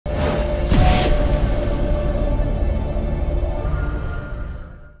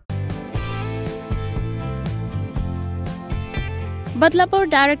Badlapur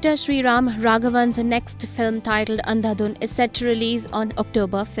director Sriram Raghavan's next film titled AndhaDhun is set to release on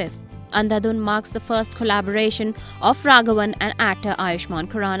October 5th. AndhaDhun marks the first collaboration of Raghavan and actor Aayushmann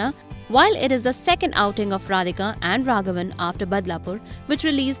Khurrana, while it is the second outing of Radhika and Raghavan after Badlapur, which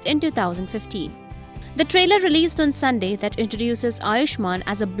released in 2015. The trailer released on Sunday that introduces Aayushmann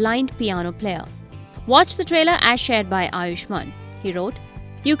as a blind piano player. Watch the trailer as shared by Aayushmann. He wrote,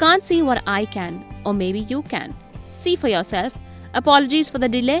 "You can't see what I can, or maybe you can. See for yourself. Apologies for the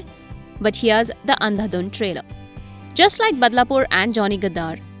delay, but here's the AndhaDhun trailer." Just like Badlapur and Johnny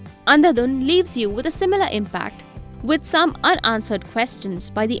Gaddar, AndhaDhun leaves you with a similar impact, with some unanswered questions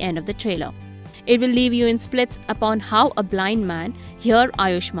by the end of the trailer. It will leave you in splits upon how a blind man, here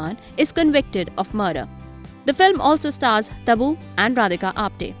Aayushmann, is convicted of murder. The film also stars Tabu and Radhika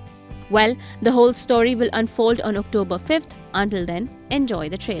Apte. Well, the whole story will unfold on October 5th. Until then, enjoy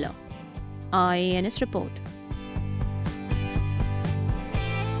the trailer. IANS report.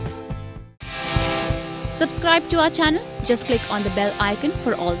 Subscribe to our channel. Just click on the bell icon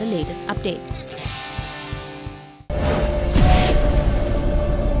for all the latest updates.